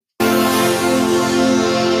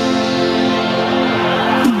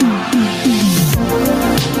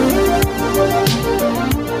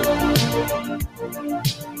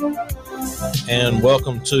gentlemen,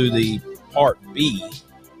 welcome to the part B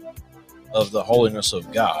of the Holiness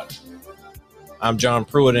of God. I'm John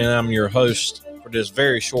Pruitt, and I'm your host for this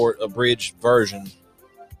very short, abridged version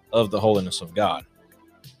of the Holiness of God.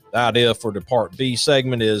 The idea for the part B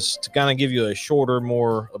segment is to kind of give you a shorter,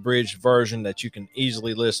 more abridged version that you can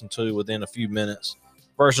easily listen to within a few minutes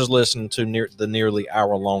versus listening to the nearly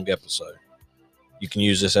hour-long episode. You can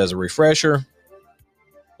use this as a refresher,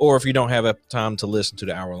 or if you don't have time to listen to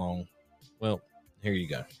the hour-long, well, here you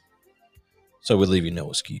go. So we leave you no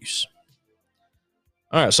excuse.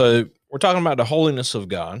 All right, so we're talking about the holiness of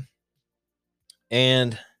God.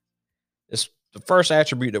 And it's the first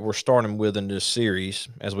attribute that we're starting with in this series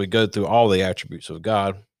as we go through all the attributes of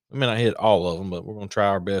God. We may not hit all of them, but we're going to try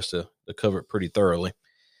our best to cover it pretty thoroughly.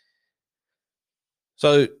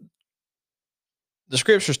 So the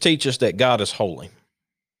scriptures teach us that God is holy.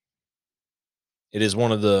 It is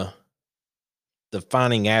one of the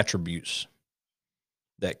defining attributes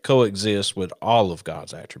that coexist with all of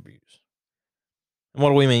God's attributes. And what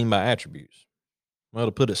do we mean by attributes? Well,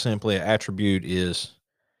 to put it simply, an attribute is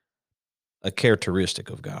a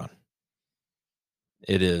characteristic of God.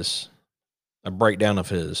 It is a breakdown of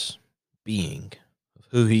his being, of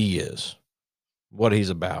who he is, what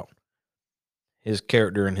he's about. His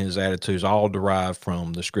character and his attitudes all derive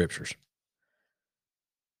from the scriptures.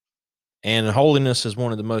 And holiness is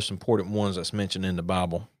one of the most important ones that's mentioned in the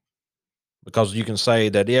Bible, because you can say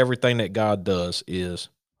that everything that God does is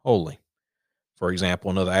holy. For example,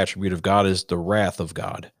 another attribute of God is the wrath of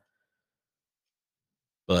God.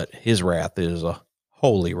 But his wrath is a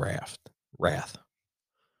holy wrath.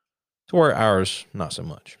 To where ours, not so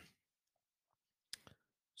much.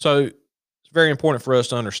 So it's very important for us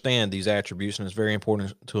to understand these attributes, and it's very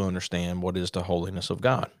important to understand what is the holiness of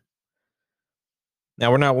God. Now,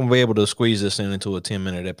 we're not going to be able to squeeze this into a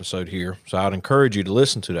 10-minute episode here, so I'd encourage you to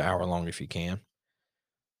listen to the hour-long if you can.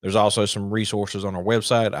 There's also some resources on our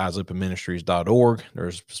website, iZipaMinistries.org.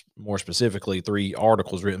 There's more specifically 3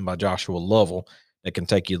 articles written by Joshua Lovell that can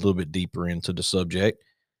take you a little bit deeper into the subject.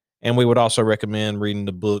 And we would also recommend reading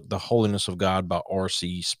the book, The Holiness of God by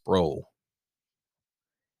R.C. Sproul.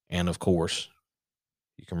 And of course,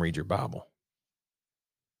 you can read your Bible.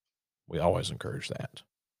 We always encourage that.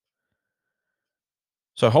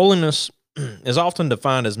 So holiness is often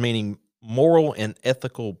defined as meaning moral and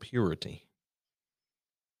ethical purity.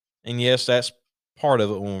 And yes, that's part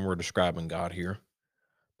of it when we're describing God here,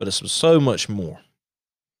 but it's so much more.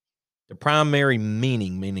 The primary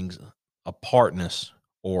meaning apartness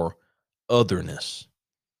or otherness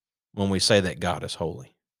when we say that God is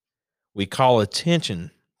holy. We call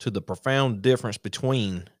attention to the profound difference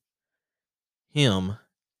between him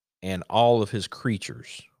and all of his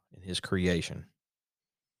creatures and his creation.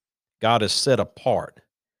 God is set apart.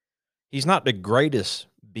 He's not the greatest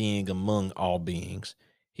being among all beings.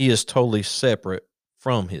 He is totally separate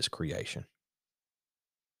from his creation.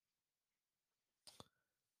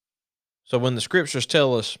 So when the scriptures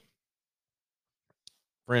tell us,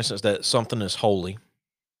 for instance, that something is holy,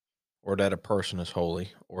 or that a person is holy,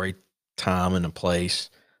 or a time and a place,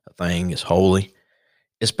 a thing is holy,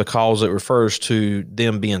 it's because it refers to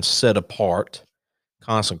them being set apart,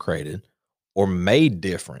 consecrated, or made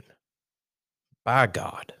different by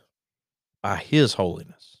God, by his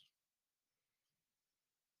holiness.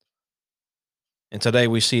 And today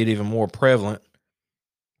we see it even more prevalent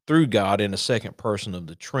through God in the second person of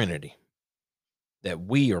the Trinity, that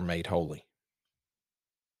we are made holy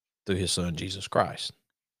through his son, Jesus Christ.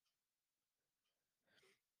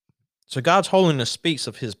 So God's holiness speaks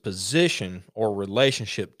of his position or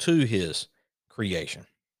relationship to his creation.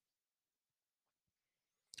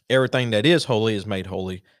 Everything that is holy is made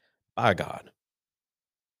holy by God.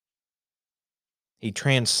 He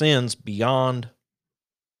transcends beyond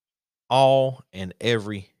all and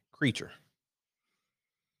every creature.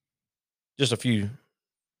 Just a few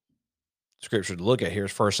scriptures to look at here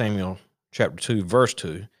is 1 Samuel chapter 2, verse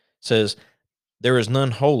 2 says, "There is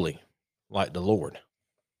none holy like the Lord."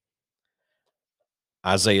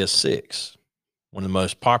 Isaiah 6, one of the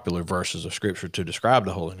most popular verses of scripture to describe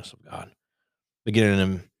the holiness of God. Beginning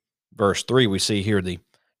in verse 3, we see here the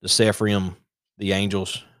Seraphim, the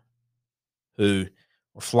angels who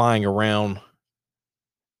were flying around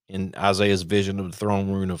in Isaiah's vision of the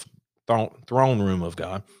throne room of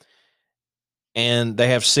God. And they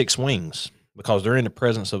have 6 wings because they're in the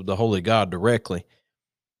presence of the holy God directly.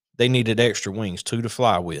 They needed extra wings, 2 to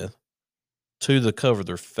fly with, 2 to cover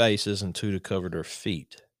their faces, and 2 to cover their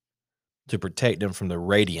feet, to protect them from the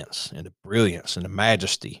radiance and the brilliance and the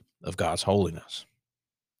majesty of God's holiness.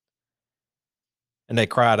 And they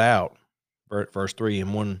cried out, verse 3,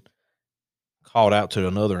 and one called out to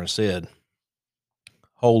another and said,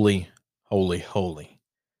 Holy, holy, holy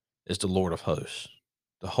is the Lord of hosts.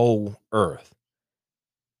 The whole earth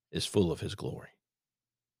is full of his glory.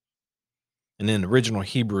 And in the original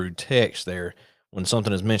Hebrew text there, when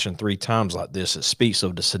something is mentioned 3 times like this, it speaks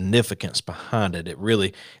of the significance behind it.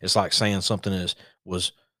 It's like saying something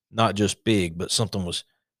was not just big, but something was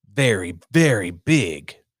very, very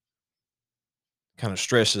big. Kind of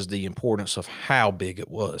stresses the importance of how big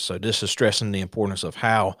it was. So this is stressing the importance of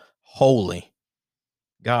how holy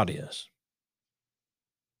God is.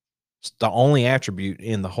 It's the only attribute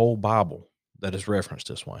in the whole Bible that is referenced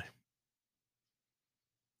this way.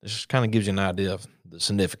 This just kind of gives you an idea of the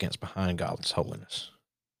significance behind God's holiness.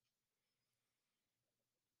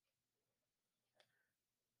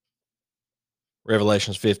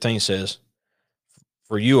 Revelations 15 says,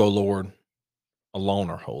 "For you, O Lord,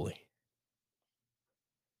 alone are holy."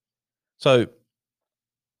 So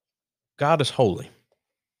God is holy.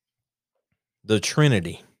 The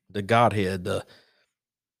Trinity, the Godhead, the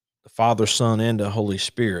Father, Son, and the Holy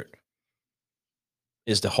Spirit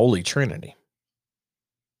is the Holy Trinity.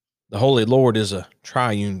 The Holy Lord is a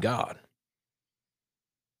triune God.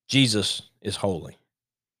 Jesus is holy.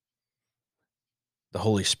 The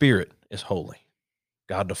Holy Spirit is holy.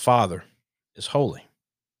 God the Father is holy.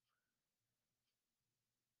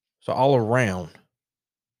 So all around,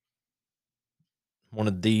 one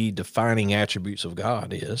of the defining attributes of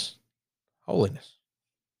God is holiness.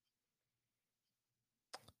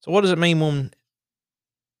 So what does it mean when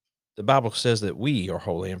the Bible says that we are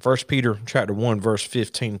holy? In 1 Peter chapter 1, verse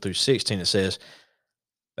 15 through 16, it says,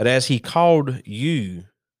 But as he who called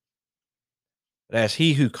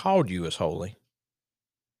you is holy,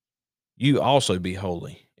 you also be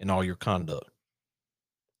holy in all your conduct.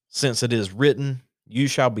 Since it is written, you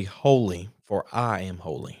shall be holy, for I am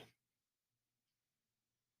holy.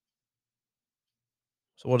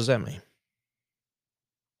 So what does that mean?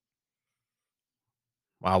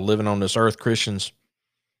 While living on this earth, Christians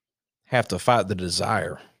have to fight the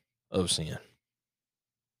desire of sin.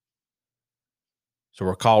 So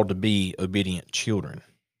we're called to be obedient children,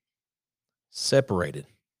 separated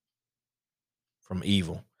from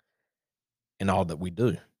evil in all that we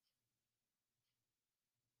do.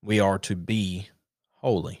 We are to be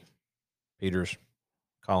holy. Peter's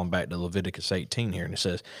calling back to Leviticus 18 here, and it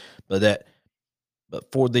says, but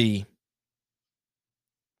for the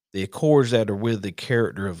accords that are with the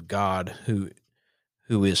character of God who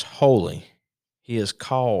is holy, he has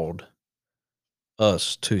called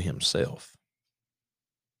us to himself.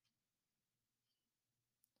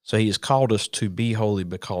 So he has called us to be holy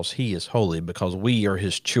because he is holy, because we are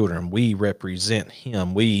his children. We represent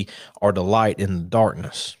him. We are the light in the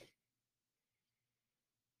darkness.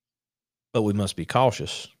 But we must be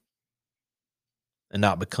cautious and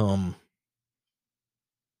not become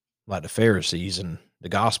like the Pharisees in the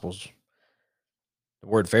Gospels. The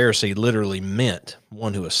word Pharisee literally meant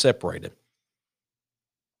one who is separated.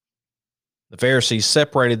 The Pharisees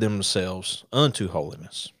separated themselves unto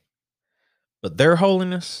holiness, but their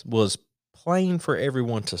holiness was plain for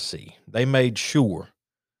everyone to see. They made sure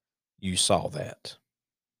you saw that.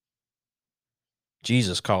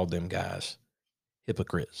 Jesus called them guys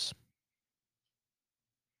hypocrites.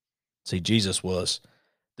 See, Jesus was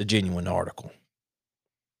the genuine article.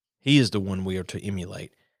 He is the one we are to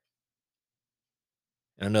emulate.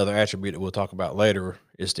 And another attribute that we'll talk about later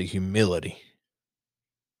is the humility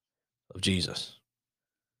of Jesus.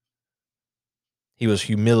 He was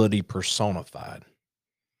humility personified.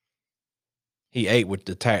 He ate with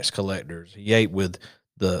the tax collectors. He ate with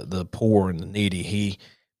the poor and the needy.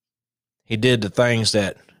 He did the things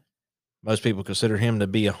that most people consider him to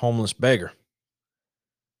be a homeless beggar.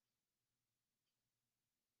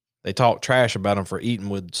 They talked trash about him for eating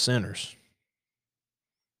with sinners.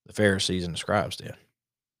 The Pharisees and the scribes did.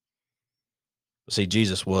 But see,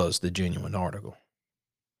 Jesus was the genuine article.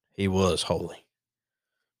 He was holy.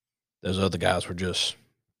 Those other guys were just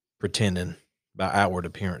pretending by outward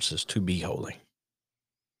appearances to be holy.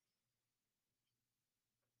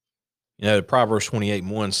 You know, Proverbs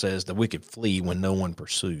 28:1 says the wicked flee when no one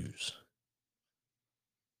pursues.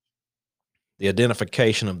 The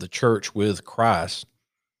identification of the church with Christ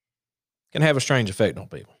can have a strange effect on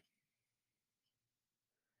people,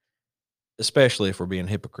 especially if we're being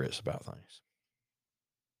hypocrites about things.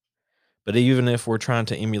 But even if we're trying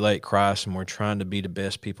to emulate Christ and we're trying to be the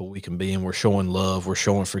best people we can be, and we're showing love, we're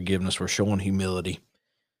showing forgiveness, we're showing humility,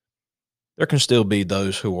 there can still be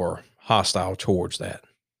those who are hostile towards that.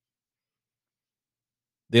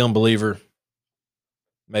 The unbeliever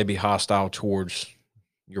may be hostile towards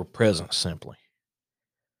your presence simply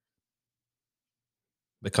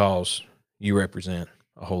because you represent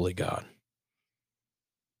a holy God.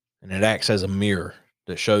 And it acts as a mirror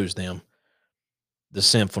that shows them the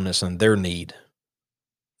sinfulness and their need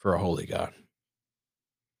for a holy God.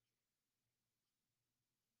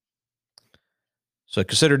 So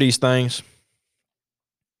consider these things.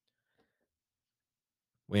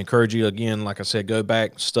 We encourage you again, like I said, go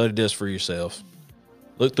back, study this for yourself.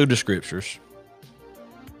 Look through the scriptures.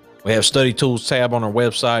 We have study tools tab on our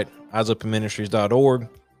website, eyesopenministries.org.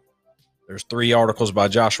 There's 3 articles by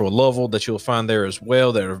Joshua Lovell that you'll find there as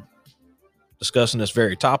well that are discussing this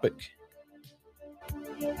very topic.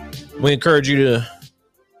 We encourage you to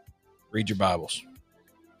read your Bibles.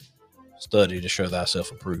 Study to show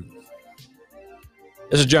thyself approved.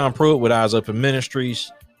 This is John Pruitt with Eyes Open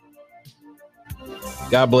Ministries.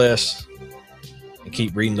 God bless, and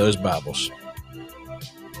keep reading those Bibles.